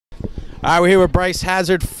All right, we're here with Bryce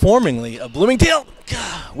Hazzard, formerly of Bloomingdale.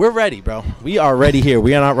 We're ready, bro. We are ready here.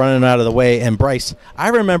 We are not running out of the way. And Bryce, I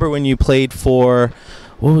remember when you played for,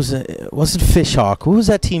 what was it? It wasn't Fishhawk. What was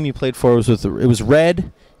that team you played for? It was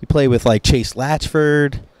Red. You played with like Chase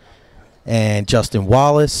Latchford and Justin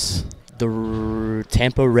Wallace. The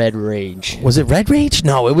Tampa Red Rage. Was it Red Rage?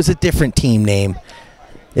 No, it was a different team name.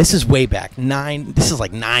 This is way back. This is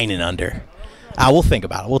like 9 and under. We'll think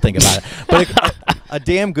about it. We'll think about it. But a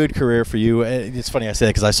damn good career for you. It's funny I say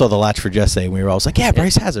that because I saw the Latchford yesterday, and we were all like, yeah,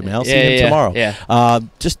 Bryce Hazzard, man. I'll see him tomorrow. Yeah.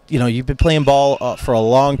 Just, you've been playing ball for a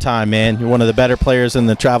long time, man. You're one of the better players in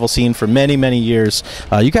the travel scene for many, many years.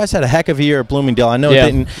 You guys had a heck of a year at Bloomingdale. I know it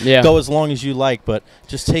didn't go as long as you like, but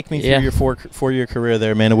just take me through your four-year career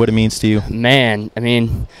there, man, and what it means to you. Man, I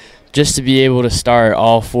mean, just to be able to start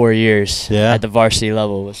all 4 years at the varsity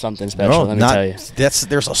level was something special, let me tell you.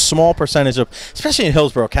 There's a small percentage of, especially in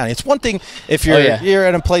Hillsborough County. It's one thing if you're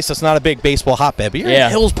in a place that's not a big baseball hotbed, but you're in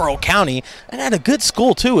Hillsborough County and at a good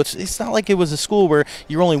school, too. It's not like it was a school where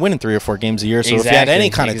you're only winning 3 or 4 games a year, so if you had any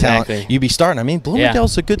kind of talent, you'd be starting. I mean,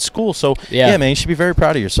 Bloomingdale's a good school, so, yeah, man, you should be very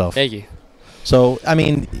proud of yourself. Thank you. So, I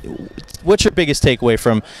mean, what's your biggest takeaway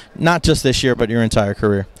from not just this year but your entire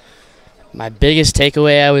career? My biggest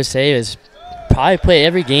takeaway, I would say, is probably play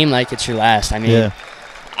every game like it's your last. I mean,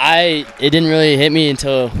 it didn't really hit me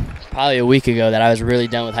until probably a week ago that I was really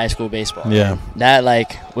done with high school baseball. Yeah. That,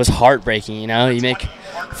 was heartbreaking, You make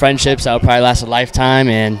friendships that will probably last a lifetime,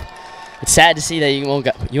 and it's sad to see that you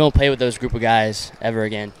won't play with those group of guys ever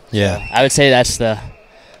again. Yeah. So I would say that's the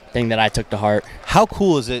thing that I took to heart. How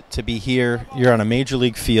cool is it to be here? You're on a major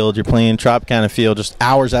league field. You're playing Tropicana Field just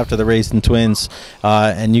hours after the Raised Twins,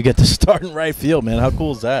 and you get to start in right field, man. How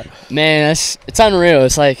cool is that? Man, it's unreal.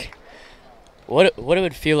 It's like what it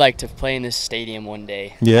would feel like to play in this stadium one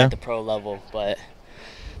day at the pro level. But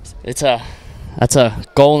that's a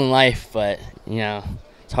goal in life, but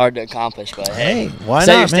it's hard to accomplish, but hey, why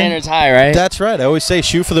set not, your standards high, right? That's right. I always say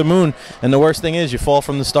shoot for the moon, and the worst thing is you fall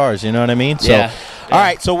from the stars. You know what I mean? So, all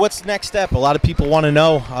right. So what's the next step? A lot of people want to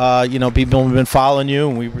know. People have been following you,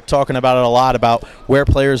 and we were talking about it a lot about where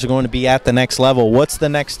players are going to be at the next level. What's the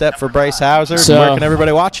next step for Bryce Hazzard? So, and where can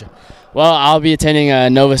everybody watch you? Well, I'll be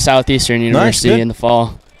attending Nova Southeastern University in the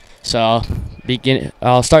fall, so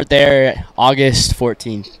I'll start there August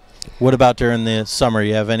 14th. What about during the summer?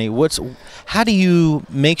 You have any? How do you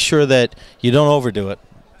make sure that you don't overdo it?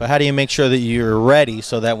 But how do you make sure that you're ready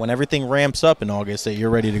so that when everything ramps up in August, that you're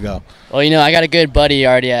ready to go? Well, I got a good buddy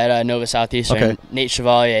already at Nova Southeastern, Nate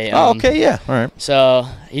Chevalier. All right. So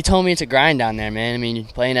he told me it's a grind down there, man. I mean,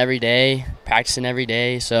 playing every day, practicing every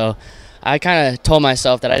day. So I kind of told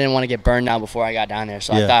myself that I didn't want to get burned out before I got down there.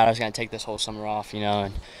 So I thought I was going to take this whole summer off,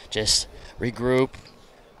 and just regroup,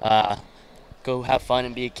 go have fun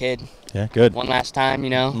and be a kid. Yeah, good. One last time,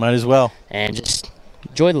 Might as well. And just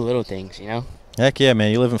enjoy the little things, Heck yeah,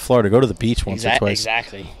 man. You live in Florida. Go to the beach once or twice.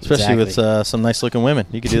 Exactly. Especially with some nice-looking women.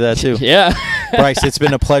 You could do that, too. Yeah. Bryce, it's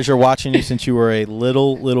been a pleasure watching you since you were a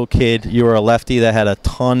little kid. You were a lefty that had a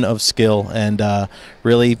ton of skill, and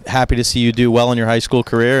really happy to see you do well in your high school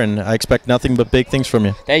career, and I expect nothing but big things from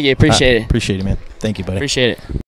you. Thank you. Appreciate it. Appreciate it, man. Thank you, buddy. Appreciate it.